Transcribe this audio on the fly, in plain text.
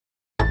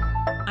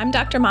I'm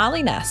Dr.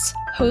 Molly Ness,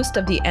 host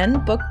of the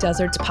End Book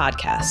Deserts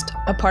podcast,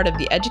 a part of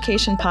the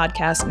Education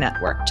Podcast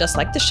Network, just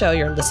like the show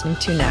you're listening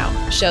to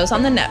now. Shows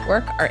on the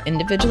network are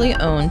individually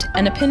owned,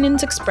 and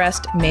opinions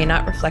expressed may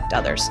not reflect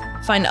others.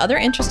 Find other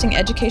interesting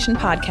education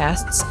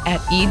podcasts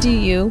at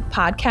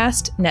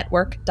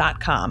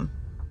edupodcastnetwork.com.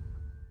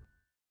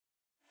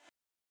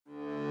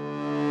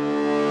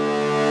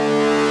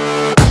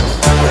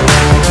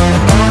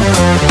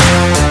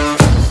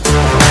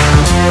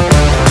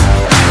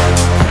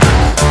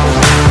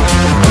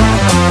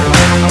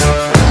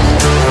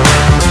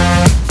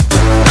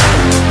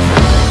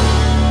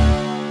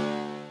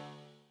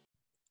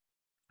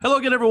 Hello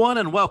again, everyone,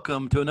 and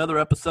welcome to another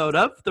episode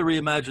of the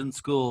Reimagined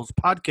Schools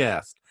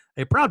podcast,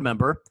 a proud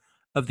member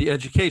of the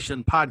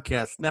Education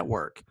Podcast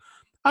Network.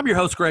 I'm your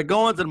host, Greg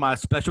Goins, and my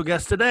special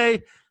guest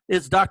today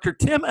is Dr.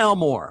 Tim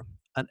Elmore,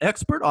 an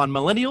expert on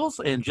millennials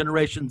and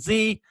Generation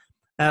Z,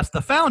 as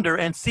the founder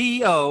and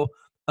CEO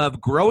of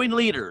Growing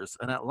Leaders,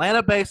 an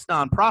Atlanta-based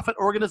nonprofit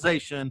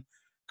organization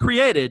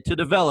created to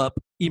develop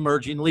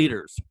emerging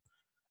leaders.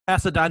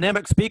 As a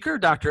dynamic speaker,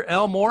 Dr.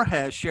 Elmore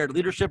has shared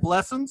leadership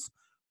lessons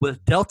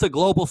with Delta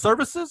Global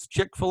Services,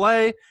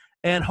 Chick-fil-A,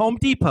 and Home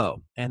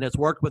Depot, and has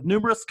worked with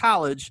numerous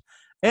college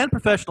and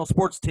professional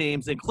sports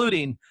teams,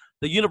 including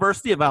the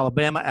University of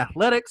Alabama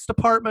Athletics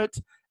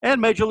Department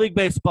and Major League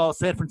Baseball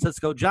San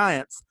Francisco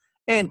Giants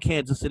and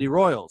Kansas City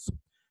Royals.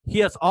 He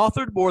has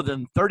authored more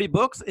than 30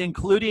 books,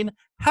 including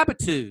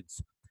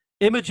Habitudes,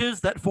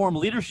 Images That Form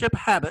Leadership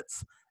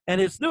Habits, and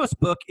his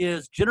newest book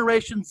is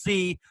Generation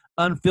Z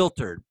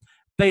Unfiltered,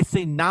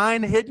 Facing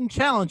 9 Hidden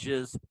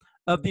Challenges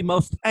of the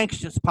Most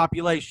Anxious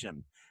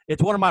Population.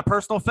 It's one of my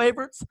personal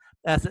favorites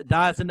as it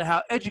dives into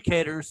how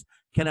educators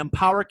can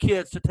empower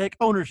kids to take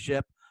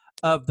ownership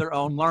of their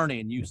own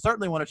learning. You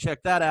certainly want to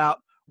check that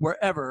out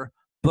wherever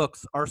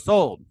books are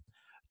sold.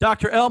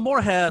 Dr. Elmore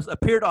has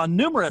appeared on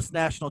numerous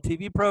national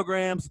TV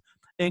programs,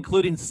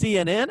 including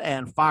CNN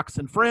and Fox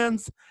and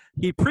Friends.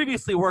 He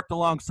previously worked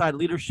alongside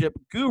leadership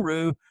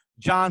guru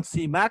John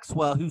C.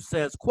 Maxwell, who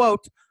says,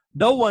 quote,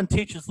 "No one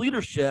teaches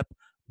leadership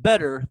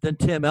better than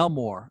Tim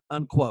Elmore,"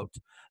 unquote.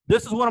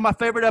 This is one of my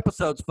favorite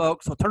episodes,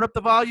 folks, so turn up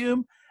the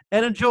volume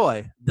and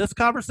enjoy this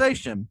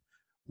conversation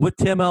with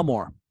Tim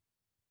Elmore.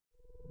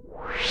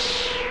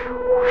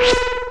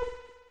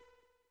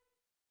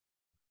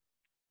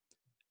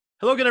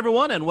 Hello again,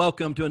 everyone, and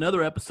welcome to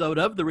another episode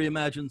of the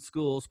Reimagined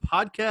Schools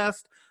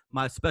podcast.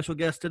 My special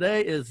guest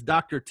today is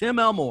Dr. Tim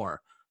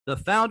Elmore, the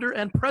founder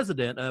and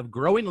president of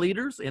Growing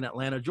Leaders in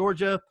Atlanta,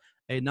 Georgia,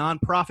 a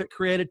nonprofit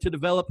created to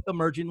develop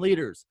emerging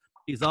leaders.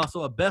 He's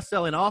also a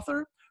best-selling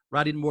author,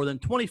 writing more than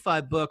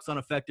 25 books on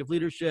effective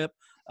leadership.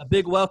 A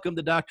big welcome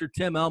to Dr.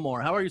 Tim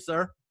Elmore. How are you,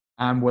 sir?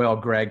 I'm well,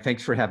 Greg.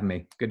 Thanks for having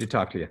me. Good to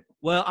talk to you.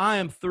 Well, I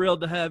am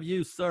thrilled to have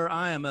you, sir.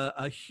 I am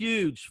a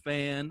huge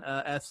fan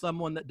as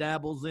someone that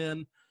dabbles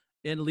in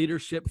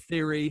leadership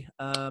theory,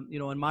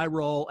 in my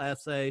role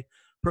as a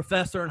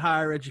professor in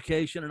higher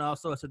education and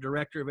also as a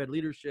director of ed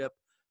leadership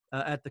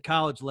at the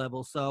college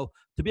level. So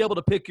to be able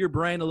to pick your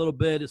brain a little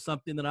bit is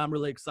something that I'm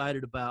really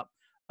excited about.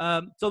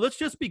 So let's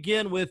just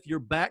begin with your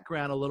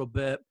background a little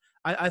bit.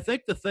 I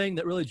think the thing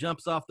that really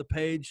jumps off the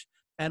page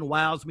and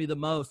wows me the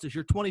most is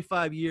your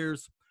 25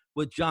 years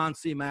with John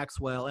C.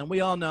 Maxwell. And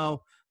we all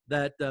know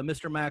that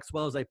Mr.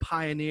 Maxwell is a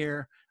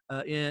pioneer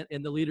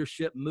in the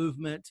leadership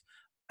movement.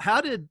 How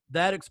did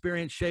that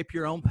experience shape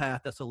your own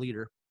path as a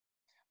leader?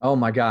 Oh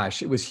my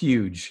gosh, it was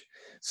huge.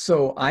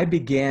 So I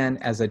began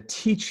as a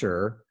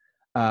teacher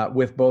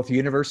with both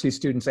university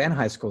students and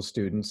high school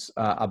students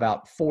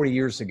about 4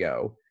 years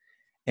ago,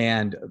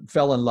 and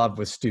fell in love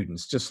with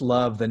students, just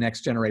love the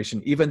next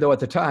generation, even though at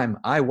the time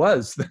I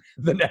was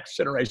the next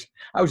generation.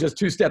 I was just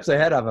 2 steps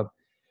ahead of them.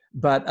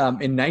 But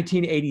in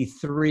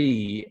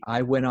 1983,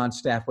 I went on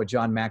staff with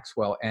John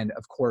Maxwell, and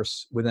of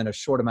course, within a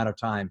short amount of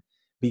time,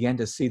 began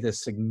to see the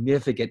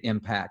significant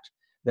impact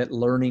that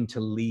learning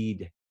to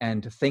lead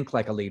and to think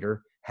like a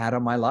leader had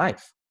on my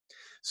life.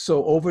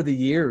 So over the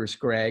years,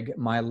 Greg,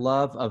 my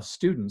love of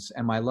students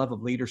and my love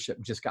of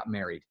leadership just got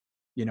married.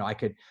 You know,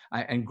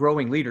 and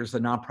Growing Leaders, the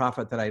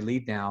nonprofit that I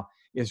lead now,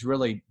 is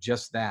really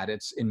just that.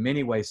 It's in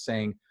many ways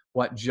saying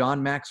what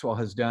John Maxwell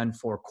has done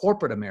for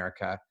corporate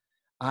America,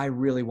 I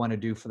really want to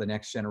do for the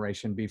next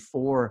generation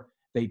before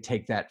they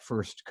take that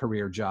first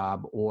career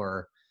job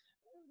or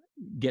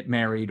get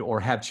married or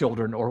have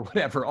children or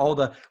whatever, all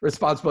the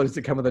responsibilities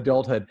that come with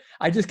adulthood.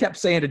 I just kept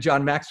saying to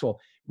John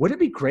Maxwell,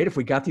 wouldn't it be great if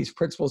we got these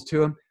principles to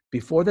them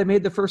before they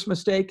made the first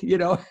mistake, you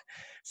know?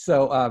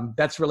 So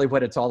that's really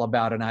what it's all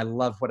about. And I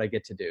love what I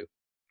get to do.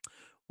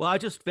 Well, I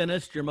just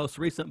finished your most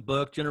recent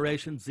book,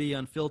 Generation Z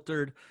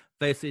Unfiltered,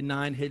 Facing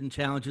 9 Hidden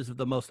Challenges of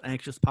the Most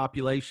Anxious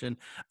Population.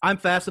 I'm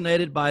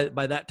fascinated by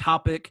that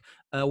topic,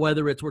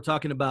 whether we're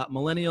talking about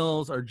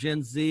millennials or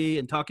Gen Z,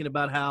 and talking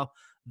about how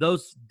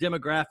those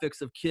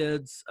demographics of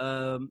kids,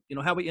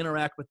 how we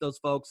interact with those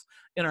folks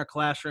in our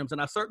classrooms.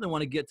 And I certainly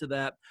want to get to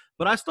that.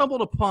 But I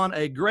stumbled upon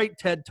a great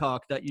TED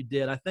Talk that you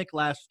did, I think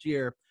last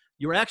year.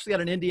 You were actually at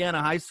an Indiana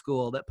high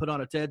school that put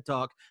on a TED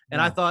Talk, and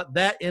I Yeah. thought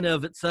that in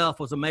of itself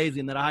was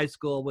amazing that a high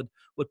school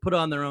would put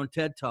on their own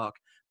TED Talk.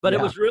 But Yeah.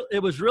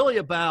 it was really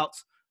about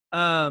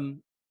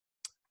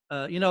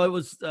it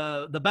was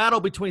the battle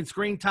between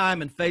screen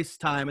time and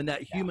FaceTime and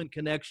that human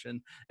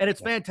connection. And it's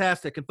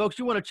fantastic. And folks,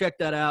 you want to check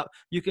that out,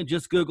 you can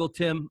just Google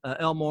Tim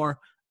Elmore,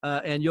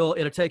 and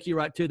it'll take you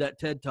right to that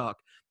TED Talk.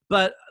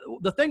 But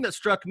the thing that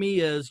struck me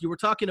is you were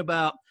talking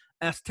about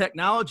as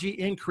technology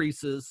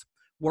increases,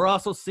 we're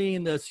also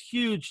seeing this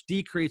huge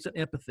decrease in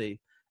empathy.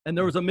 And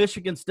there was a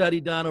Michigan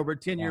study done over a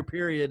 10-year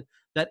period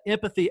that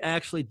empathy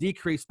actually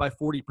decreased by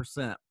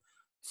 40%.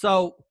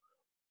 So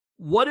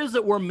what is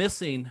it we're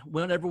missing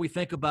whenever we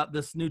think about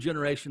this new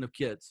generation of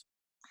kids?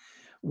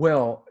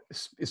 Well,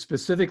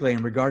 specifically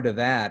in regard to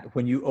that,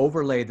 when you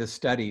overlay the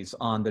studies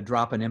on the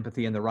drop in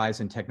empathy and the rise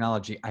in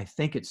technology, I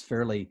think it's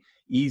fairly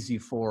easy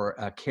for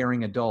a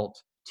caring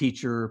adult,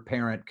 teacher,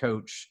 parent,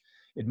 coach,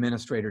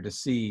 administrator to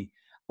see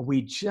we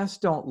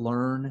just don't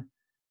learn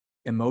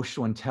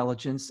emotional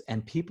intelligence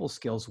and people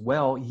skills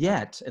well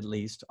yet, at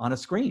least on a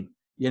screen,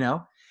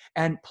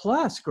 And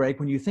plus, Greg,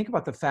 when you think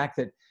about the fact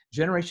that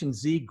Generation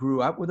Z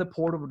grew up with a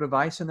portable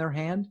device in their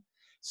hand,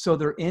 so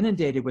they're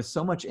inundated with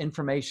so much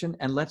information,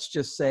 and let's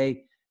just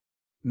say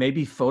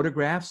maybe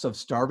photographs of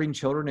starving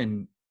children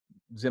in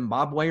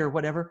Zimbabwe or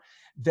whatever,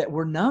 that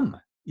we're numb.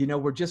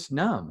 We're just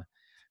numb.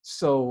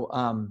 So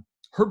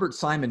Herbert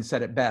Simon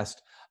said it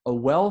best, a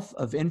wealth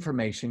of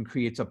information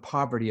creates a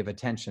poverty of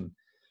attention.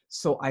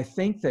 So I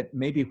think that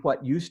maybe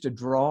what used to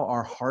draw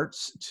our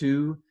hearts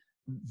to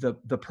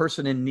the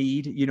person in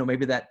need,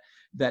 maybe that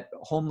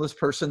homeless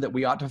person that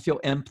we ought to feel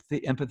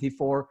empathy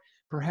for,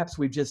 perhaps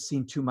we've just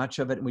seen too much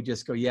of it and we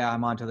just go, yeah,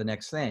 I'm on to the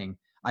next thing.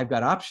 I've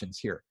got options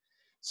here.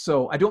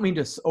 So I don't mean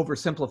to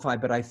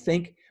oversimplify, but I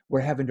think we're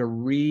having to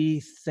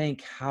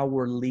rethink how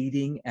we're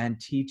leading and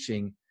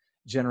teaching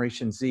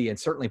Generation Z, and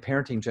certainly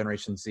parenting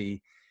Generation Z,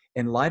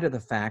 in light of the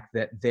fact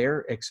that they're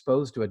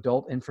exposed to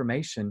adult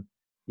information,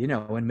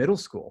 in middle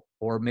school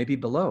or maybe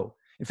below.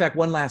 In fact,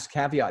 one last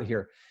caveat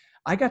here.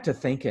 I got to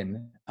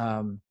thinking,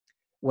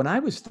 when I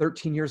was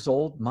 13 years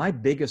old, my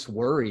biggest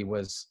worry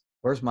was,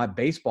 where's my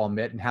baseball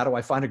mitt and how do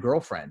I find a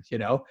girlfriend?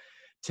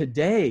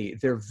 Today,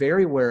 they're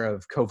very aware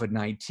of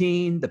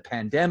COVID-19, the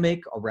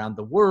pandemic around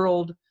the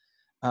world,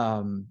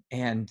 and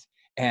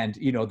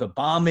the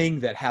bombing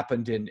that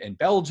happened in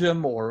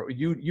Belgium, or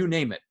you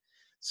name it.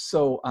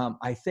 So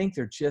I think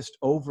they're just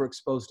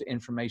overexposed to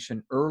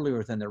information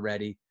earlier than they're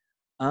ready,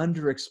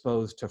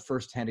 underexposed to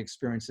firsthand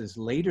experiences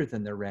later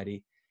than they're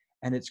ready.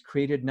 And it's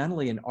created not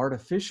only an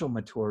artificial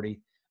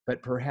maturity,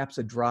 but perhaps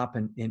a drop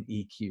in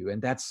EQ.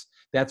 And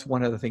that's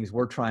one of the things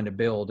we're trying to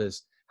build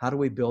is how do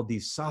we build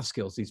these soft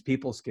skills, these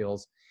people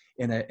skills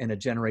in a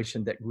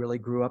generation that really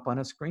grew up on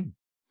a screen?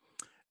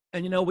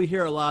 And, we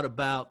hear a lot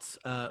about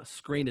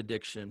screen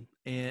addiction,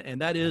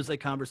 and that is a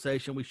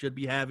conversation we should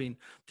be having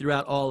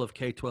throughout all of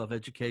K-12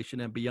 education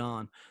and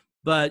beyond.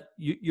 But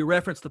you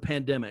referenced the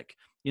pandemic.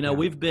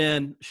 We've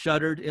been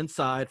shuttered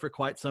inside for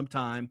quite some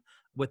time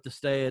with the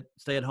stay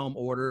at home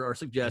order or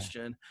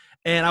suggestion.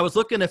 Yeah. And I was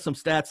looking at some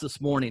stats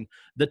this morning.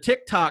 The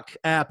TikTok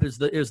app is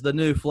the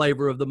new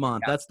flavor of the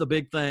month. Yeah. That's the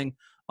big thing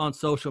on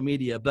social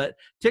media. But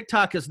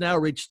TikTok has now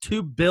reached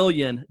 2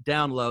 billion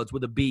downloads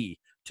with a B,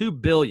 2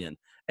 billion.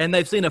 And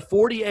they've seen a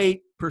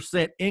 48%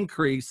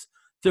 increase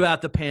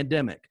throughout the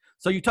pandemic.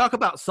 So you talk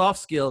about soft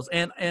skills,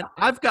 and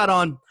I've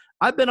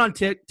been on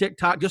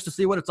TikTok just to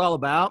see what it's all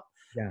about.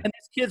 Yeah. And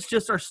these kids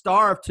just are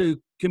starved to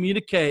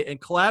communicate and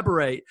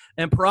collaborate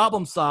and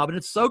problem solve. And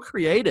it's so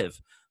creative.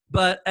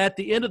 But at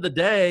the end of the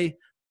day,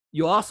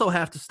 you also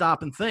have to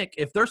stop and think,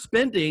 if they're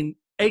spending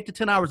 8 to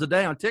 10 hours a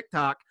day on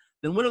TikTok,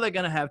 then when are they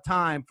going to have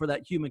time for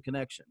that human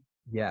connection?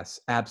 Yes,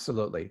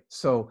 absolutely.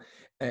 So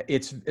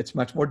it's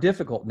much more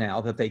difficult now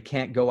that they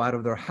can't go out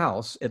of their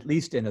house, at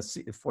least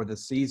for the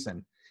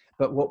season.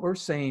 But what we're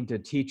saying to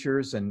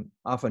teachers and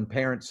often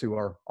parents who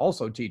are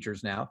also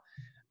teachers now,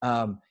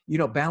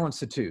 balance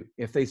the two.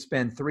 If they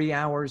spend 3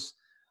 hours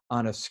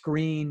on a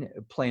screen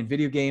playing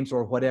video games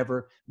or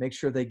whatever, make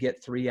sure they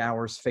get 3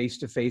 hours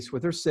face-to-face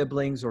with their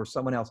siblings or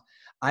someone else.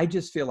 I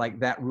just feel like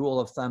that rule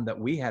of thumb that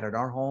we had at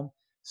our home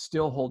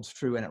still holds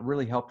true, and it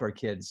really helped our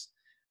kids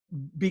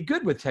be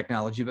good with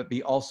technology, but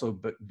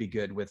be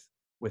good with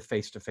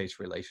face-to-face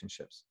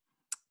relationships.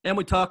 And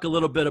we talk a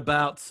little bit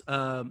about,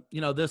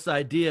 this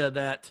idea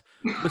that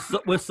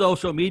with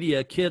social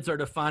media, kids are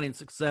defining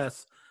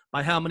success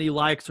by how many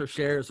likes or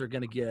shares they're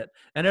going to get.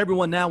 And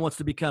everyone now wants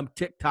to become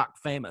TikTok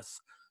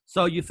famous.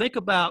 So you think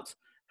about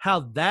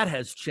how that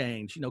has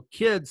changed.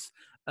 Kids,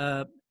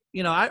 I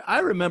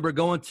remember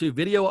going to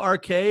video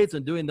arcades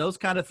and doing those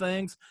kind of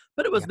things,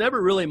 but it was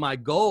never really my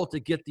goal to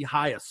get the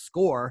highest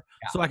score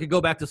so I could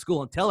go back to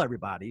school and tell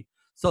everybody.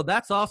 So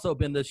that's also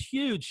been this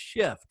huge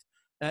shift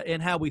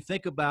in how we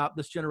think about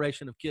this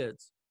generation of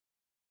kids.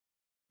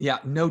 Yeah,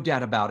 no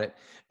doubt about it.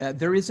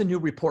 There is a new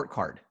report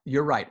card.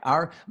 You're right.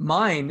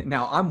 Mine,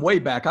 now I'm way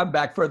back. I'm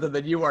back further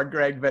than you are,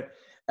 Greg, but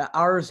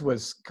ours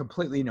was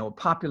completely,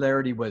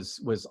 popularity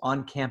was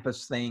on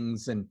campus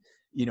things and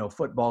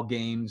football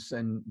games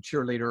and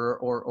cheerleader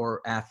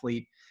or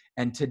athlete.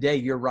 And today,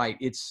 you're right,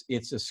 it's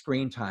a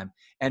screen time.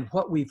 And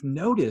what we've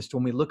noticed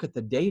when we look at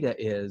the data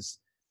is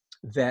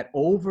that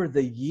over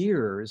the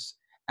years,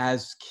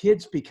 as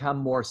kids become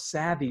more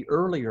savvy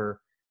earlier,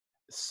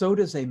 so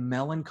does a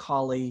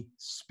melancholy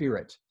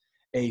spirit,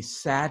 a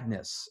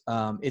sadness.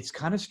 It's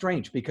kind of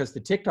strange because the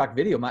TikTok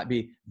video might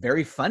be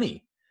very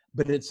funny,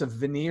 but it's a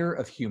veneer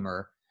of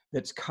humor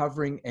that's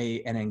covering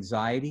an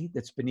anxiety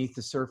that's beneath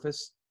the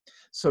surface.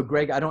 So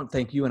Greg, I don't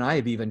think you and I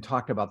have even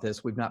talked about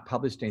this. We've not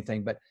published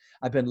anything, but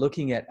I've been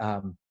looking at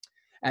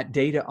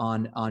data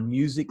on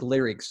music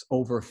lyrics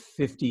over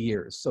 50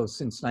 years. So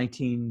since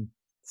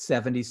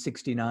 1970,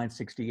 69,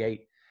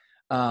 68.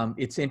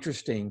 It's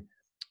interesting.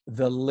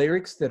 The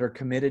lyrics that are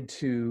committed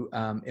to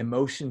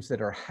emotions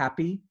that are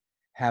happy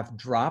have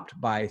dropped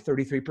by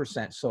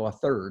 33%, so a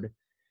third.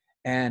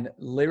 And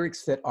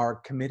lyrics that are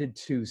committed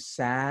to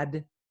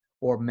sad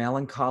or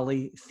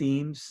melancholy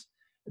themes,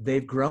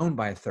 they've grown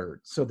by a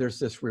third. So there's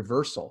this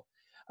reversal.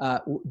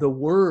 The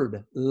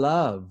word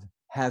love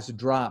has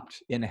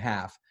dropped in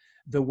half.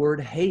 The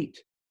word hate,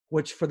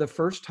 which for the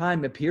first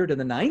time appeared in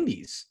the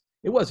 90s,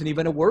 it wasn't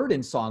even a word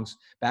in songs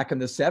back in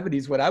the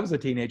 70s when I was a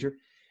teenager,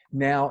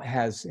 now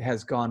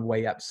has gone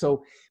way up.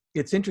 So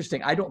it's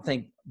interesting. I don't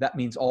think that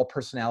means all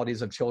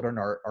personalities of children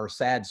are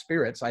sad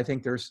spirits. I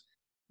think there's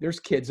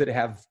kids that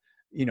have,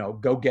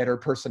 go-getter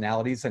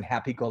personalities and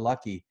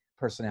happy-go-lucky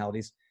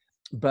personalities.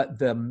 But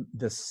the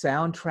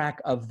soundtrack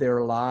of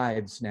their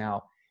lives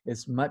now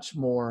is much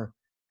more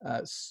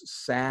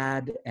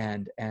sad,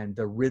 and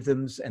the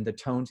rhythms and the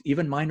tones,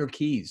 even minor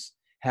keys,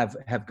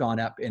 have gone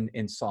up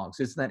in songs.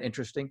 Isn't that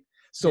interesting?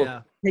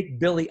 So Take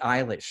Billie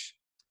Eilish.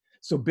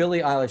 So Billie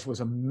Eilish was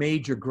a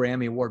major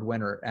Grammy Award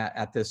winner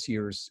at this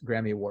year's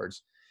Grammy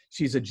Awards.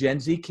 She's a Gen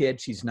Z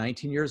kid. She's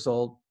 19 years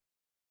old.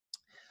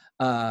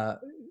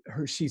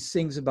 She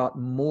sings about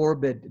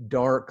morbid,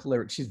 dark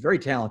lyrics. She's very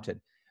talented,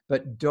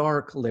 but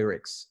dark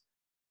lyrics.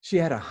 She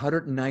had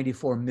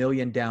 194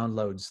 million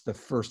downloads the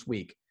first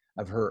week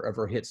of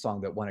her hit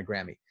song that won a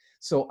Grammy.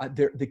 So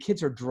the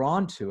kids are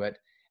drawn to it,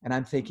 and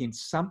I'm thinking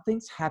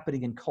something's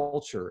happening in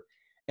culture.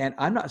 And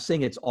I'm not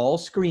saying it's all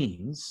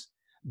screens,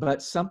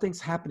 but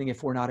something's happening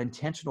if we're not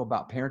intentional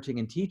about parenting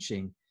and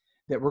teaching,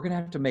 that we're going to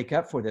have to make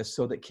up for this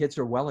so that kids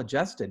are well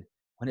adjusted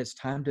when it's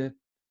time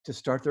to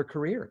start their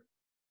career.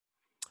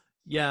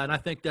 Yeah, and I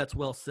think that's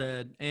well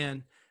said.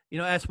 And,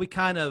 as we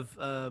kind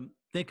of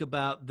think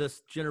about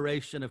this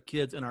generation of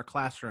kids in our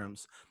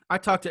classrooms, I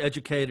talk to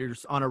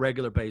educators on a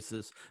regular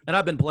basis, and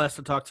I've been blessed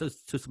to talk to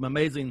some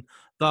amazing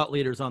thought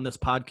leaders on this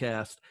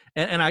podcast.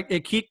 And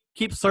it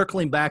keeps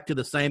circling back to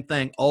the same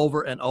thing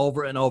over and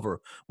over and over.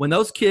 When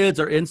those kids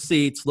are in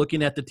seats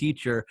looking at the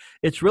teacher,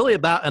 it's really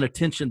about an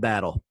attention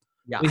battle.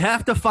 Yeah. We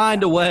have to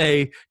find a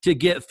way to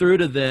get through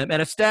to them.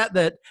 And a stat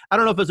that, I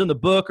don't know if it's in the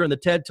book or in the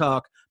TED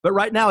Talk, but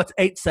right now it's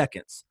 8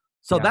 seconds.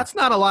 So that's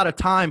not a lot of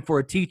time for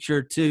a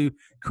teacher to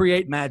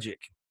create magic.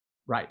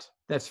 Right.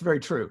 That's very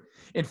true.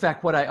 In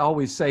fact, what I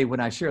always say when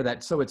I share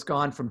that, so it's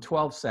gone from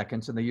 12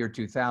 seconds in the year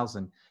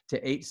 2000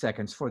 to 8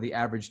 seconds for the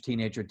average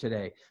teenager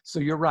today. So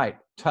you're right.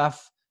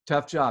 Tough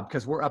job,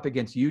 because we're up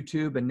against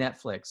YouTube and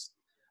Netflix.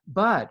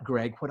 But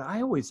Greg, what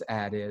I always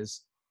add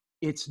is,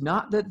 it's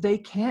not that they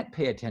can't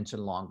pay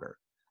attention longer.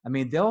 I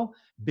mean, they'll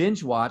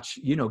binge watch,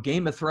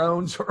 Game of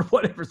Thrones or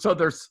whatever. So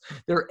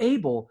they're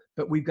able,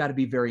 but we've got to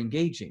be very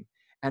engaging.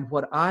 And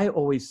what I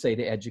always say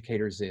to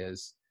educators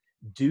is,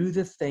 do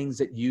the things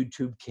that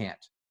YouTube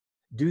can't.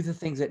 Do the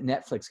things that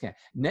Netflix can't.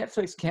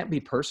 Netflix can't be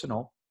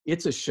personal.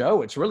 It's a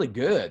show. It's really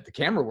good. The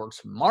camera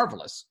works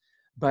marvelous.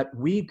 But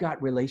we've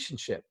got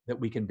relationship that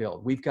we can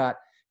build. We've got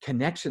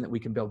connection that we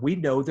can build. We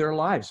know their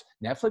lives.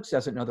 Netflix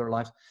doesn't know their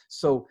lives.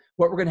 So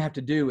what we're going to have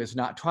to do is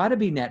not try to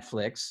be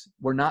Netflix.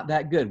 We're not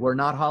that good. We're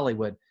not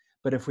Hollywood.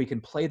 But if we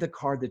can play the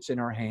card that's in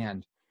our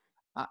hand,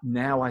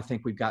 now I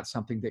think we've got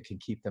something that can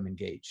keep them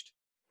engaged.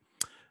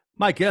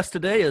 My guest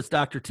today is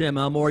Dr. Tim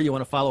Elmore. You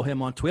want to follow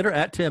him on Twitter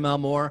at Tim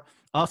Elmore.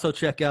 Also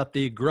check out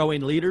the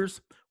Growing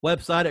Leaders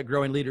website at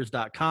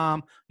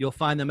growingleaders.com. You'll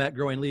find them at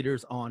Growing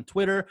Leaders on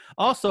Twitter.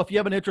 Also, if you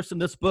have an interest in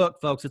this book,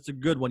 folks, it's a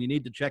good one. You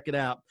need to check it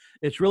out.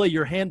 It's really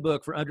your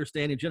handbook for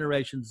understanding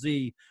Generation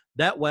Z.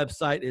 That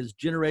website is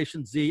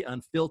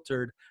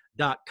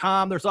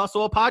generationzunfiltered.com. There's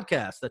also a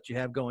podcast that you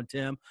have going,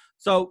 Tim.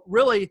 So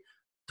really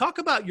talk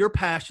about your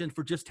passion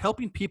for just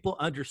helping people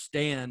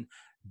understand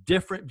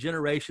different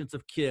generations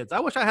of kids. I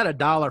wish I had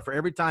 $1 for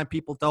every time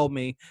people told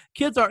me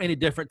kids aren't any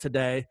different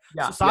today.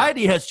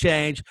 Society has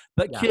changed,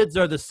 but kids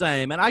are the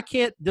same. And I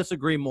can't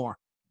disagree more.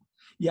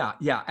 Yeah,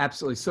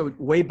 absolutely. So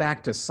way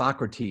back to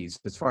Socrates,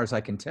 as far as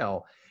I can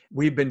tell,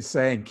 we've been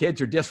saying kids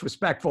are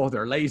disrespectful,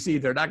 they're lazy,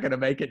 they're not going to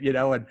make it,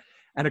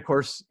 and of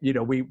course,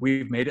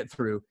 we've made it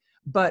through.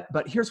 But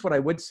here's what I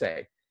would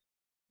say.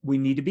 We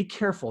need to be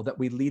careful that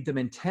we lead them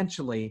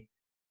intentionally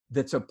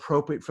that's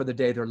appropriate for the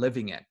day they're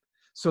living in.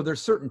 So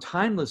there's certain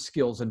timeless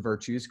skills and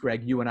virtues,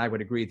 Greg, you and I would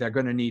agree, they're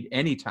going to need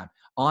any time.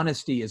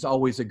 Honesty is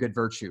always a good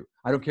virtue.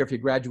 I don't care if you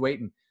graduate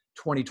in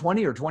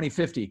 2020 or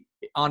 2050,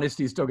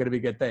 honesty is still going to be a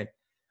good thing.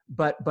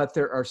 but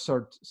there are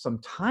some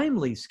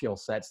timely skill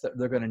sets that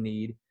they're going to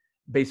need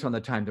based on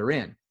the time they're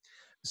in.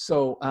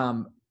 So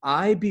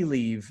I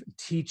believe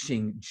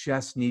teaching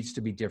just needs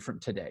to be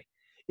different today.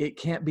 It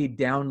can't be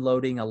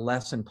downloading a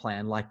lesson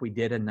plan like we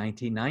did in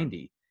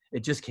 1990.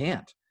 It just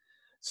can't.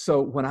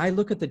 So when I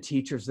look at the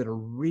teachers that are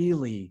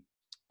really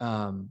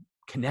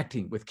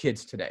connecting with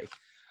kids today,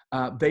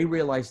 they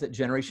realize that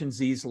Generation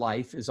Z's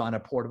life is on a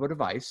portable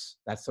device.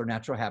 That's their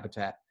natural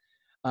habitat.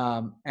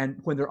 And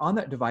when they're on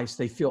that device,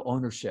 they feel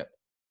ownership.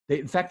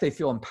 In fact, they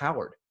feel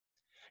empowered.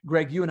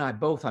 Greg, you and I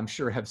both, I'm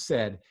sure, have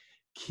said,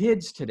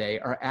 kids today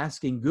are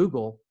asking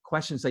Google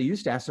questions they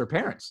used to ask their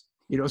parents.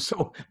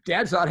 So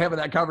dad's not having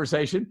that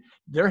conversation.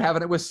 They're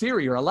having it with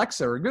Siri or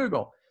Alexa or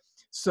Google.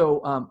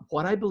 So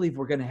what I believe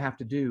we're going to have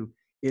to do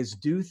is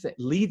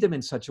lead them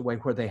in such a way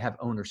where they have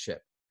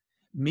ownership,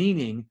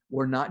 meaning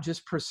we're not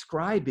just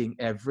prescribing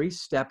every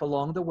step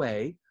along the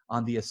way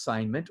on the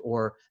assignment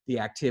or the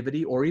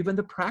activity or even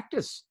the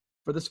practice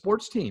for the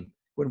sports team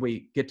when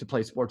we get to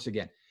play sports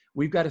again.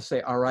 We've got to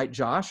say, all right,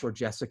 Josh or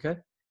Jessica,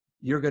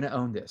 you're going to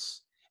own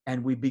this.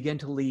 And we begin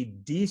to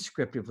lead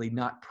descriptively,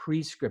 not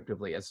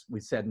prescriptively, as we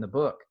said in the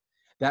book.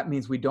 That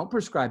means we don't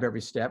prescribe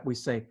every step. We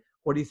say,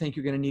 what do you think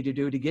you're going to need to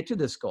do to get to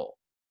this goal?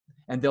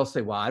 And they'll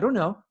say, well, I don't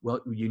know.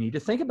 Well, you need to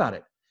think about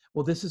it.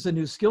 Well, this is a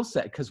new skill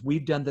set because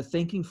we've done the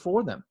thinking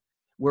for them.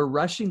 We're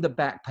rushing the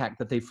backpack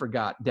that they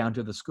forgot down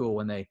to the school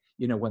when they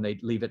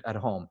leave it at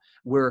home.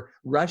 We're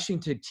rushing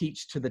to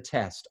teach to the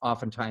test,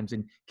 oftentimes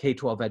in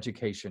K-12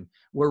 education.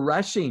 We're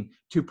rushing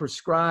to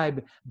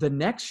prescribe the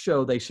next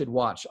show they should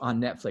watch on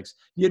Netflix.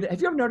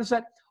 Have you ever noticed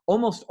that?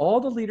 Almost all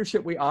the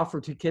leadership we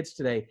offer to kids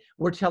today,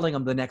 we're telling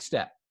them the next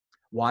step.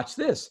 Watch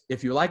this.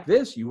 If you like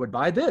this, you would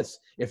buy this.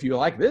 If you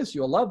like this,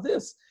 you'll love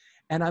this.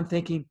 And I'm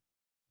thinking,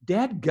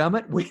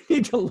 dadgummit, we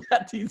need to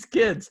let these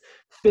kids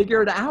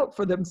figure it out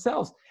for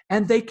themselves.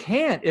 And they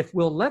can if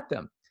we'll let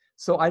them.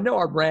 So I know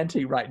our brand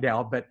team right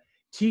now, but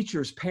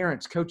teachers,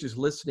 parents, coaches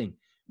listening,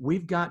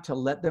 we've got to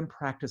let them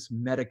practice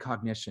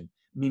metacognition,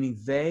 meaning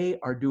they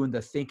are doing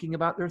the thinking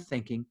about their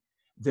thinking.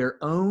 They're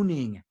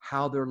owning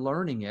how they're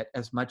learning it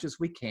as much as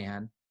we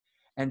can.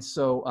 And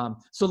so,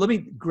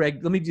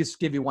 Greg, let me just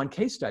give you one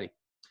case study.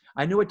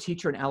 I know a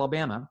teacher in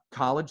Alabama,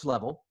 college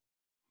level.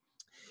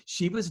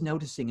 She was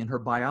noticing in her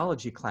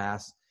biology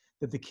class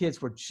that the kids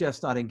were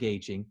just not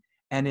engaging.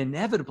 And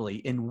inevitably,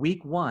 in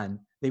week 1,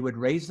 they would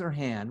raise their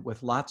hand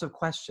with lots of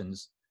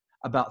questions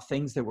about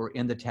things that were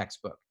in the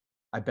textbook.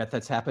 I bet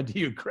that's happened to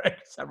you, Greg,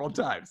 several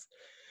times.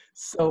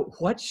 So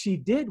what she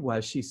did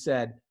was she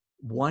said,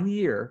 1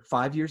 year,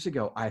 5 years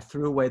ago, I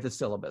threw away the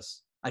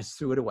syllabus. I just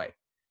threw it away.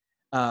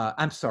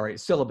 I'm sorry,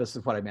 syllabus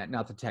is what I meant,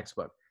 not the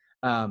textbook.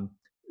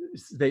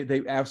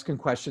 They asking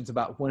questions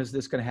about when is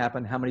this going to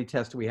happen? How many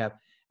tests do we have?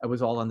 It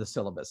was all on the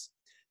syllabus.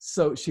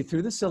 So she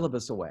threw the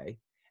syllabus away.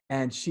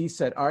 And she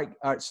said, all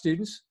right,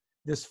 students,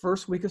 this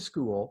first week of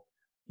school,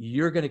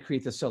 you're going to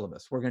create the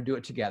syllabus. We're going to do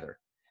it together.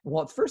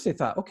 Well, at first they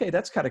thought, okay,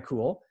 that's kind of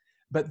cool.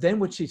 But then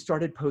when she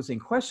started posing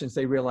questions,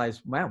 they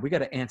realized, wow, we got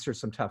to answer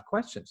some tough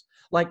questions.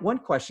 Like one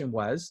question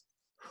was,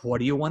 what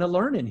do you want to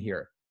learn in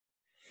here?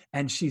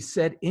 And she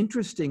said,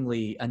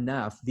 interestingly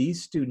enough,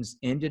 these students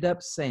ended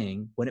up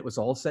saying, when it was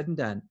all said and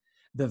done,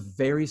 the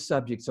very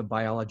subjects of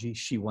biology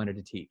she wanted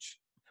to teach.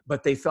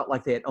 But they felt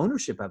like they had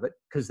ownership of it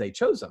because they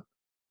chose them.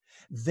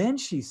 Then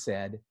she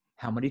said,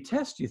 how many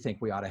tests do you think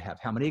we ought to have?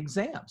 How many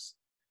exams?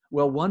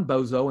 Well, one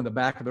bozo in the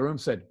back of the room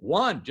said,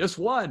 one, just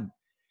one.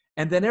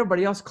 And then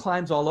everybody else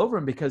climbs all over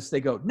him because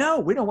they go, no,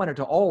 we don't want it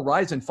to all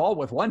rise and fall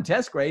with one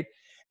test grade.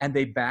 And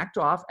they backed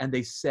off and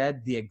they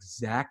said the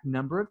exact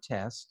number of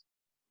tests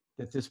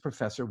that this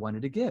professor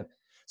wanted to give.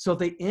 So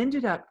they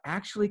ended up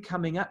actually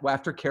coming up, well,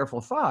 after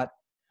careful thought,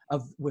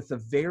 with the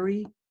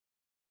very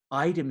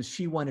items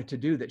she wanted to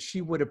do that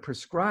she would have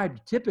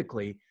prescribed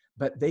typically,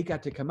 but they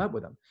got to come up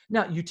with them.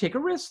 Now, you take a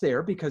risk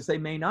there because they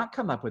may not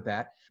come up with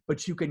that,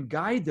 but you can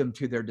guide them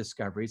to their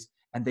discoveries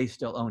and they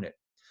still own it.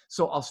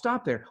 So I'll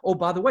stop there. Oh,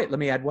 by the way, let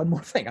me add one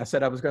more thing. I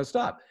said I was going to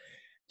stop.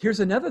 Here's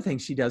another thing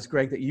she does,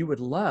 Greg, that you would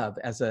love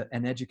as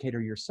an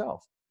educator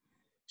yourself.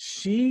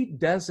 She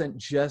doesn't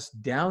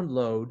just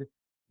download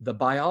the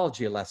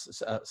biology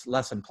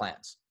lesson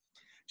plans.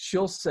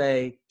 She'll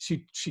say,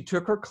 she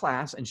took her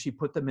class and she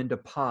put them into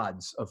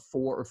pods of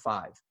 4 or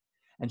 5.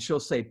 And she'll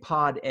say,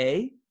 pod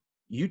A,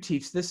 you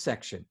teach this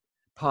section.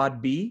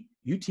 Pod B,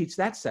 you teach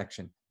that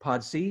section.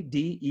 Pod C,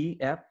 D, E,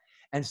 F.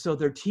 And so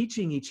they're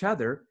teaching each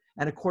other.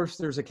 And of course,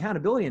 there's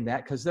accountability in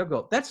that because they'll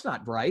go, that's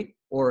not right,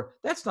 or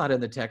that's not in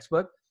the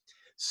textbook.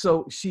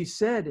 So she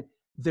said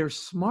they're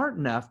smart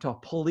enough to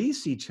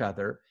police each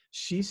other.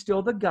 She's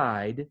still the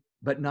guide,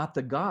 but not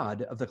the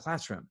God of the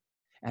classroom.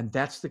 And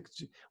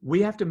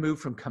we have to move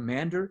from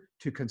commander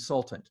to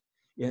consultant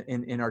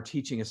in our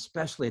teaching,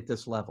 especially at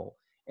this level.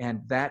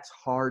 And that's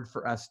hard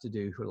for us to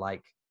do who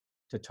like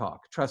to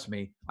talk. Trust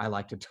me, I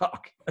like to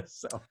talk.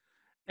 So.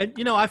 And,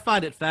 I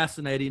find it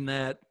fascinating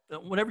that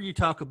whenever you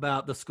talk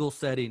about the school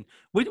setting,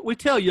 we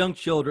tell young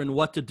children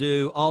what to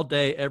do all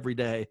day, every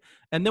day.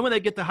 And then when they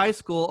get to high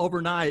school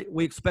overnight,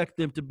 we expect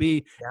them to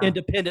be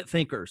independent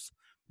thinkers.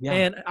 Yeah.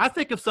 And I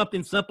think of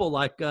something simple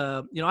like,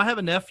 I have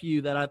a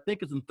nephew that I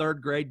think is in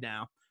third grade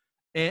now.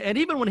 And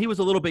even when he was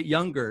a little bit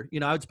younger,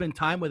 I would spend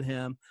time with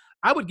him.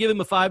 I would give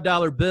him a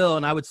 $5 bill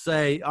and I would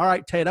say, all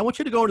right, Tate, I want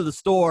you to go into the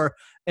store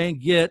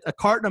and get a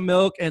carton of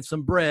milk and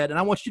some bread. And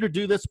I want you to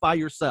do this by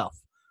yourself.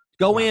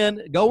 Go in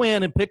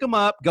and pick them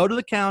up, go to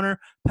the counter,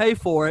 pay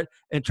for it,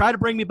 and try to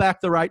bring me back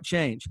the right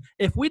change.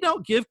 If we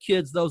don't give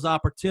kids those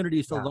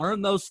opportunities to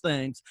learn those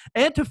things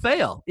and to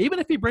fail, even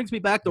if he brings me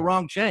back the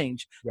wrong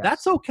change,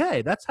 that's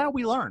okay. That's how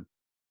we learn.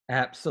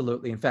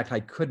 Absolutely. In fact,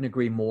 I couldn't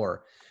agree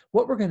more.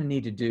 What we're going to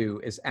need to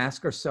do is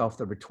ask ourselves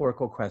the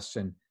rhetorical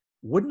question,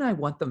 wouldn't I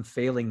want them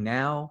failing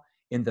now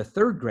in the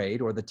third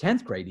grade or the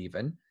 10th grade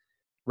even,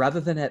 rather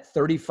than at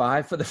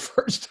 35 for the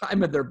first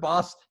time and their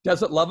boss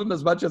doesn't love them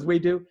as much as we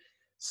do?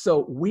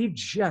 So we've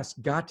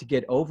just got to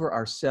get over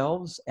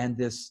ourselves and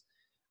this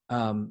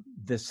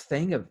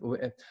thing of,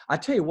 I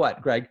tell you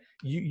what, Greg,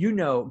 you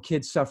know,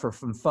 kids suffer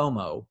from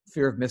FOMO,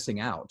 fear of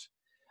missing out.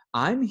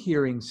 I'm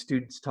hearing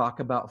students talk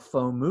about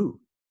FOMO,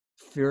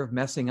 fear of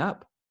messing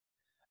up,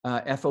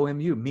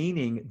 FOMU,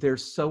 meaning they're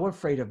so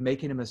afraid of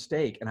making a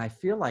mistake. And I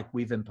feel like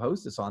we've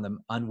imposed this on them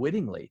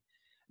unwittingly,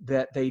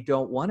 that they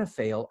don't want to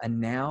fail.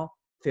 And now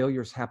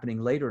failure's happening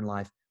later in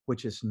life,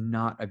 which is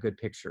not a good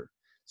picture.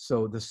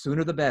 So the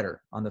sooner the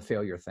better on the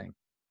failure thing.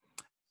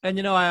 And,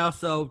 I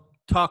also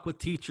talk with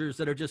teachers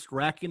that are just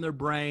racking their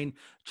brain,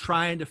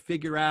 trying to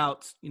figure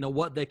out,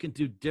 what they can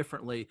do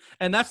differently.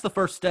 And that's the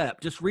first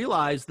step. Just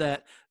realize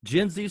that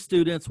Gen Z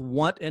students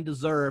want and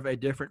deserve a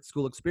different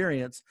school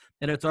experience,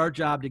 and it's our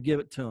job to give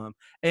it to them.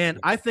 And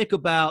I think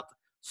about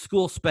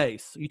school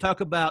space. You talk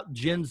about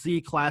Gen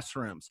Z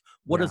classrooms.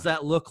 What does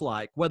that look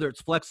like? Whether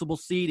it's flexible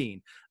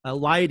seating,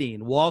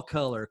 lighting, wall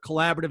color,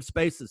 collaborative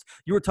spaces.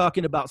 You were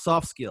talking about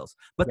soft skills,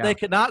 but they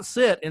cannot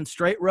sit in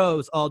straight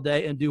rows all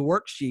day and do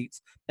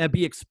worksheets and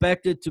be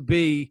expected to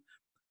be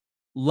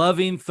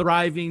loving,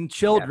 thriving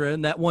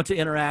children that want to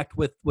interact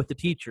with the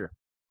teacher.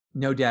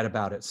 No doubt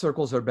about it.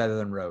 Circles are better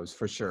than rows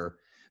for sure.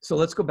 So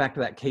let's go back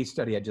to that case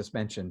study I just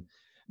mentioned.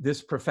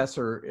 This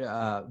professor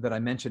that I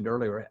mentioned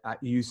earlier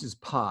uses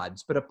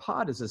pods, but a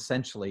pod is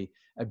essentially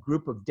a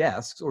group of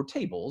desks or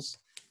tables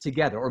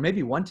together, or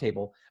maybe one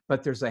table,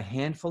 but there's a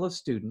handful of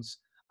students,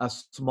 a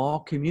small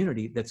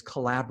community that's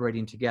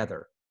collaborating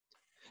together.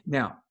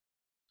 Now,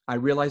 I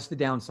realize the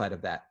downside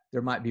of that.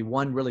 There might be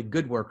one really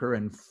good worker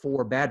and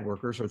 4 bad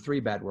workers or 3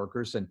 bad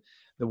workers, and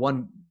the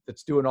one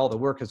that's doing all the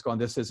work has gone,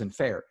 this isn't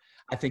fair.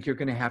 I think you're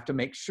going to have to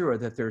make sure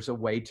that there's a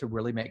way to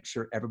really make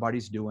sure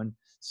everybody's doing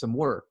some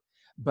work.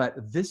 But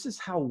this is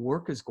how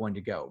work is going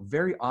to go.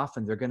 Very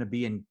often they're going to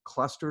be in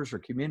clusters or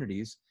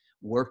communities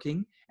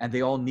working, and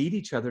they all need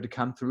each other to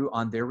come through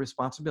on their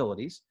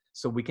responsibilities.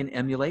 So we can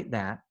emulate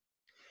that.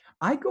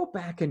 I go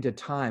back into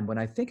time when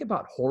I think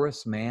about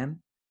Horace Mann,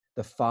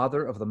 the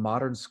father of the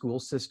modern school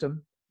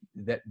system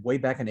that way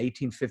back in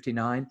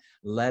 1859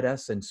 led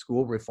us in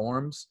school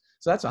reforms.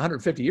 So that's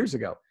 150 years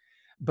ago.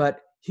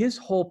 But his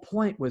whole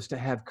point was to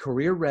have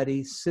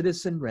career-ready,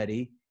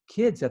 citizen-ready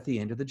kids at the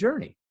end of the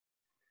journey.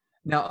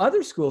 Now,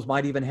 other schools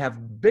might even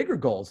have bigger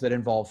goals that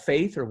involve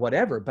faith or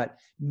whatever, but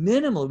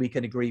minimally we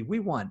can agree we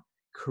want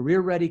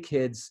career-ready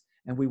kids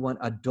and we want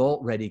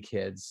adult-ready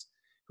kids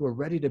who are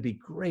ready to be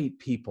great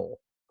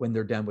people when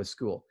they're done with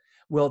school.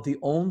 Well, the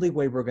only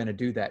way we're going to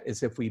do that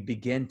is if we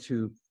begin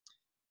to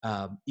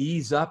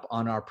ease up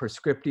on our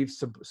prescriptive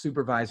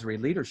supervisory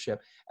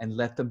leadership and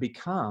let them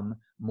become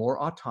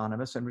more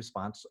autonomous and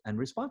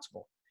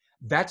responsible.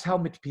 That's how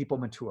people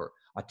mature,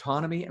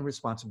 autonomy and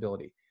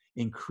responsibility.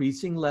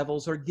 Increasing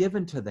levels are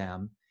given to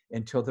them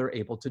until they're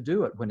able to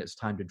do it when it's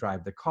time to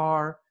drive the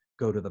car,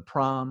 go to the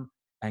prom,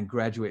 and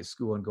graduate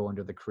school and go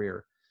into the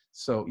career.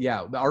 So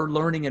yeah, our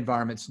learning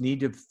environments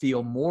need to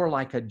feel more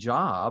like a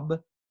job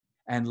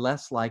and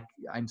less like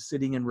I'm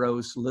sitting in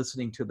rows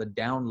listening to the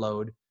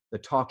download, the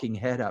talking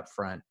head up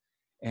front.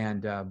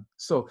 And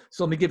so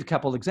let me give a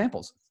couple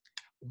examples.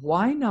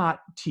 Why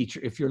not,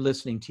 if you're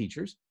listening,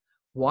 teachers,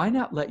 why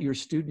not let your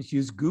students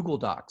use Google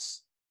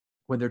Docs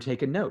when they're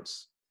taking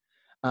notes?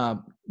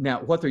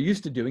 Now, what they're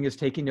used to doing is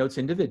taking notes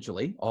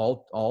individually,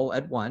 all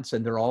at once,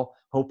 and they're all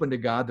hoping to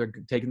God they're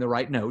taking the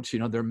right notes.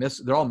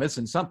 They're all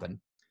missing something.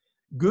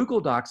 Google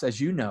Docs, as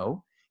you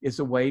know, is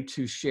a way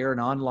to share an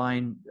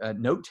online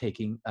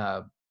note-taking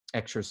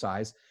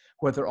exercise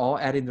where they're all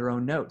adding their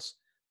own notes.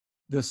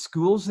 The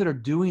schools that are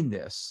doing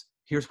this,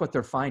 here's what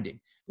they're finding.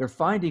 They're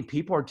finding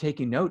people are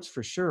taking notes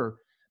for sure,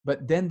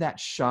 but then that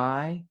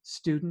shy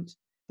student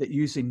that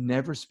usually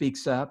never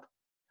speaks up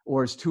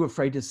or is too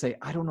afraid to say,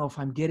 I don't know if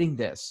I'm getting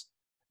this.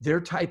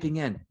 They're typing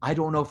in, I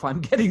don't know if I'm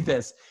getting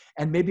this.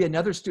 And maybe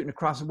another student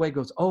across the way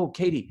goes, oh,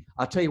 Katie,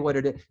 I'll tell you what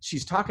it is.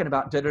 She's talking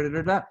about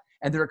da-da-da-da-da.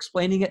 And they're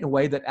explaining it in a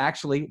way that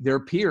actually their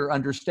peer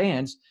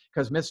understands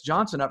because Miss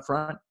Johnson up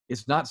front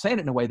is not saying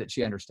it in a way that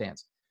she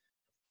understands.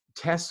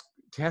 Test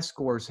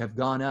scores have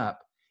gone up,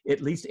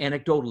 at least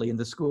anecdotally in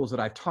the schools that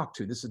I've talked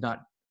to. This is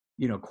not,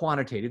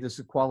 quantitative, this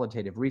is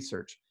qualitative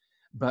research.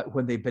 But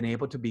when they've been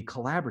able to be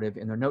collaborative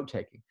in their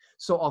note-taking.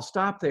 So I'll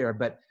stop there,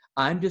 but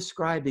I'm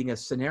describing a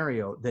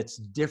scenario that's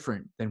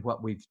different than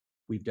what we've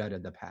we've done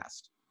in the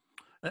past.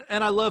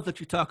 And I love that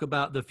you talk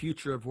about the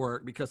future of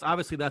work, because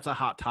obviously that's a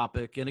hot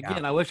topic. And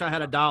again, Yeah. I wish I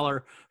had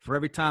 $1 for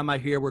every time I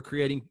hear we're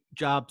creating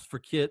jobs for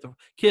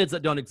kids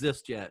that don't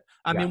exist yet.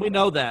 I mean, we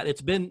know that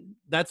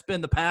that's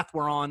been the path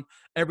we're on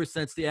ever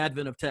since the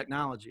advent of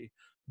technology.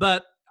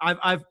 But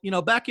I've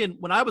back in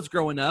when I was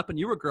growing up and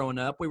you were growing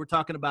up, we were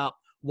talking about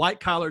white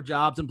collar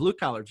jobs and blue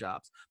collar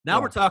jobs. Now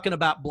we're talking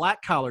about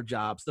black collar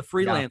jobs, the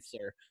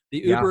freelancer,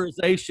 the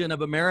Uberization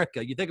of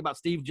America. You think about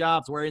Steve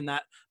Jobs wearing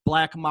that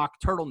black mock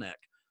turtleneck.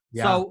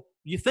 Yeah. So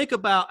you think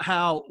about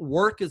how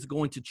work is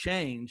going to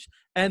change,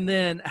 and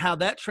then how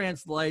that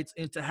translates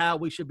into how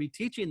we should be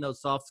teaching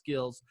those soft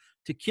skills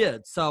to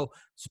kids. So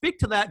speak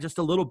to that just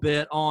a little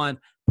bit on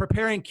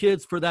preparing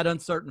kids for that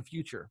uncertain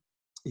future.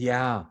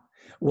 Yeah.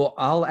 Well,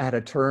 I'll add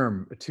a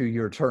term to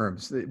your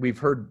terms. We've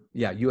heard,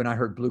 you and I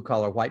heard blue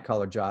collar, white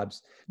collar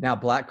jobs. Now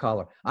black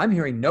collar. I'm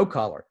hearing no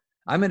collar.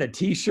 I'm in a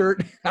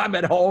t-shirt. I'm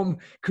at home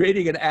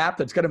creating an app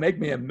that's going to make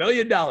me $1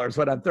 million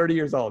when I'm 30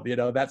 years old,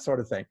 that sort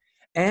of thing.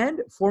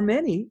 And for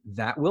many,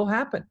 that will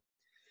happen.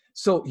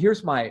 So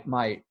here's my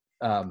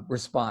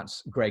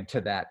response, Greg,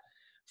 to that.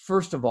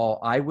 First of all,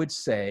 I would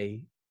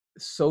say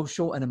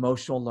social and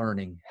emotional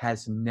learning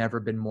has never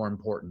been more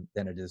important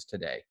than it is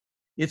today.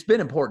 It's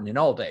been important in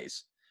all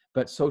days,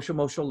 but social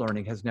emotional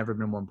learning has never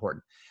been more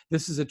important.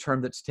 This is a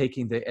term that's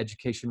taking the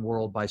education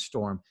world by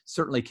storm,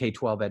 certainly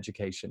K-12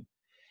 education.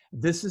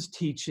 This is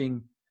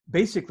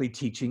basically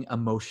teaching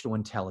emotional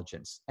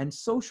intelligence and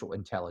social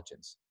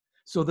intelligence.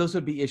 So those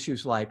would be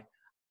issues like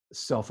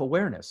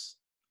self-awareness.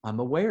 I'm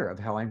aware of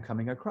how I'm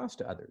coming across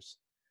to others.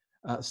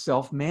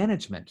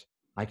 Self-management.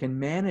 I can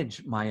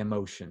manage my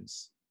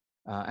emotions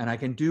and I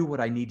can do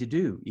what I need to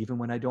do even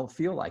when I don't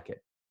feel like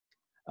it.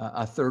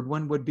 A third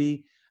one would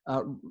be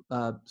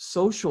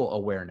social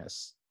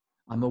awareness.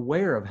 I'm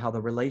aware of how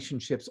the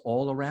relationships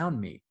all around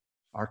me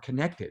are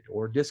connected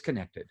or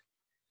disconnected.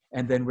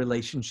 And then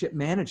relationship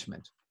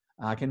management.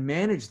 I can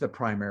manage the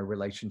primary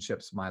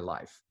relationships in my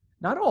life.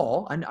 Not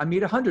all, I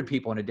meet 100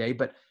 people in a day,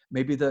 but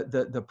maybe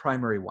the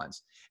primary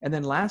ones. And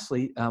then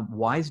lastly,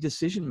 wise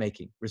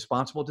decision-making,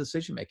 responsible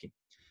decision-making.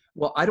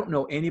 Well, I don't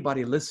know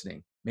anybody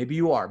listening, maybe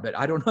you are, but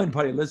I don't know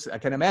anybody listening. I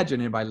can imagine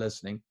anybody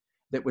listening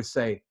that would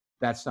say,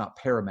 that's not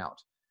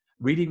paramount.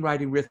 Reading,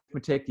 writing,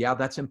 arithmetic,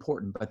 that's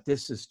important, but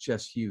this is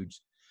just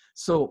huge.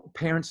 So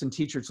parents and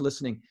teachers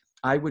listening,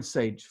 I would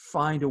say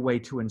find a way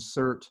to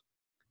insert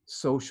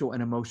social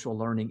and emotional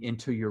learning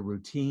into your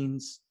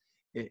routines,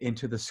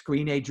 into the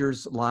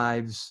screenagers'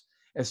 lives,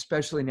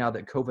 especially now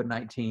that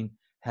COVID-19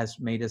 has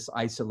made us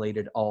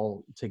isolated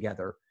all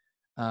together.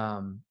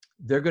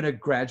 They're going to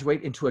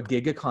graduate into a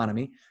gig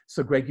economy.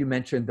 So Greg, you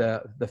mentioned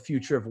the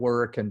future of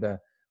work and the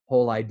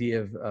whole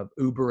idea of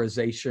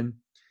Uberization.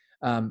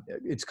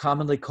 It's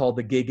commonly called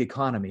the gig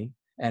economy.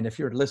 And if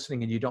you're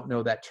listening and you don't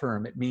know that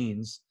term, it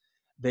means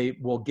they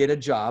will get a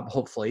job,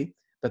 hopefully,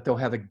 but they'll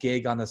have a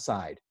gig on the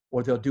side,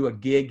 or they'll do a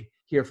gig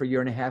here for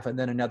 1.5 years and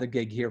then another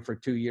gig here for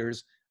 2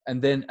 years and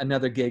then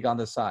another gig on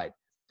the side.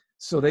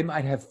 So they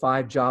might have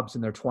 5 jobs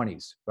in their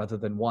 20s rather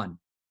than 1.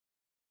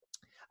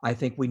 I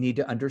think we need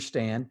to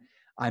understand,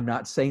 I'm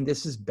not saying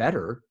this is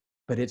better,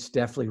 but it's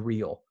definitely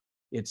real.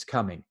 It's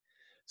coming.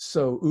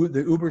 So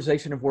the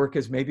Uberization of work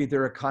is maybe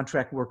they're a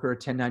contract worker, a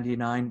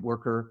 1099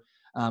 worker.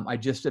 I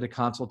just did a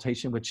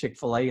consultation with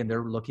Chick-fil-A and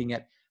they're looking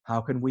at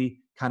how can we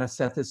kind of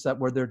set this up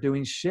where they're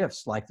doing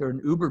shifts like they're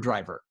an Uber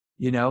driver,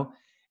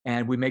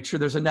 and we make sure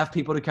there's enough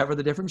people to cover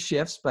the different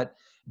shifts, but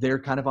they're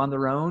kind of on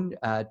their own,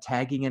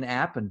 tagging an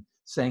app and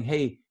saying,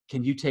 hey,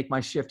 can you take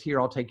my shift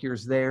here? I'll take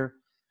yours there.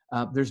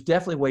 There's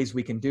definitely ways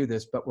we can do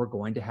this, but we're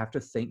going to have to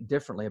think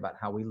differently about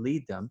how we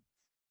lead them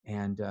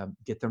and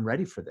get them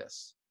ready for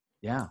this.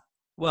 Yeah.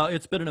 Well,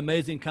 it's been an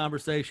amazing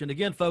conversation.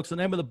 Again, folks, the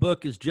name of the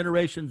book is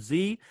Generation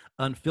Z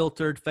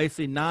Unfiltered,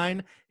 Facing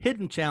 9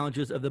 Hidden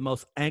Challenges of the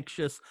Most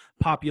Anxious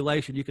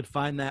Population. You can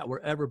find that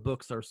wherever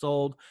books are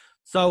sold.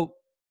 So,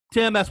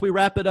 Tim, as we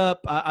wrap it up,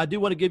 I do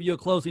want to give you a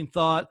closing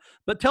thought,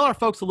 but tell our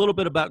folks a little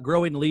bit about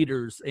growing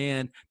leaders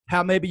and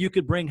how maybe you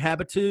could bring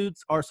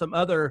Habitudes or some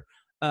other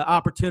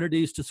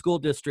opportunities to school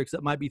districts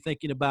that might be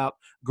thinking about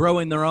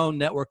growing their own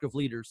network of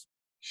leaders.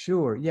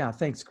 Sure. Yeah.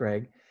 Thanks,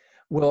 Greg.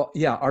 Well,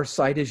 our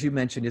site, as you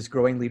mentioned, is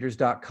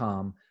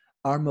growingleaders.com.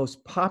 Our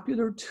most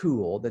popular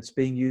tool that's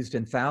being used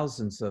in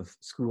thousands of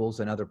schools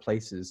and other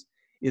places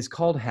is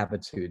called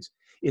Habitudes.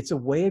 It's a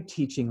way of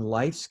teaching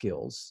life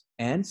skills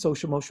and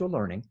social emotional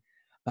learning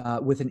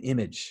with an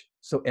image.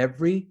 So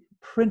every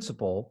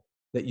principle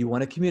that you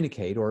want to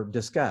communicate or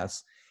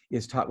discuss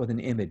is taught with an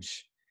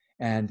image.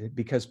 And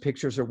because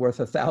pictures are worth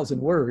 1,000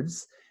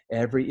 words,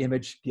 every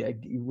image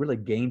really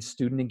gains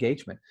student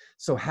engagement.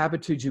 So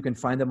Habitudes, you can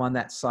find them on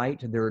that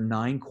site. There are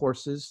 9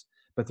 courses,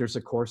 but there's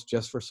a course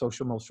just for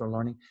social emotional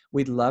learning.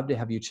 We'd love to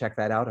have you check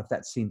that out if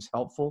that seems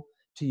helpful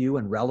to you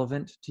and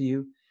relevant to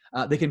you.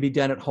 They can be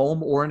done at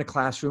home or in a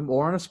classroom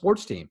or on a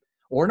sports team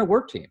or in a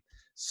work team.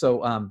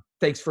 So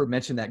thanks for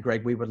mentioning that,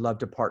 Greg. We would love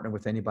to partner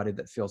with anybody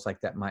that feels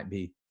like that might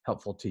be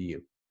helpful to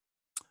you.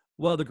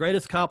 Well, the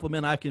greatest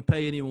compliment I can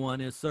pay anyone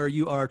is, sir,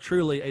 you are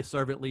truly a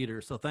servant leader.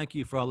 So thank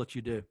you for all that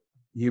you do.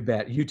 You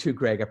bet. You too,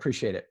 Greg. I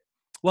appreciate it.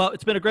 Well,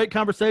 it's been a great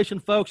conversation,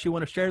 folks. You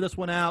want to share this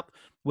one out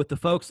with the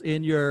folks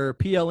in your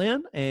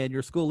PLN and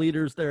your school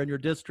leaders there in your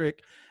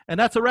district. And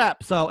that's a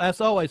wrap. So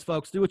as always,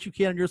 folks, do what you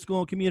can in your school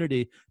and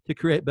community to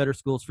create better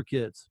schools for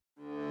kids.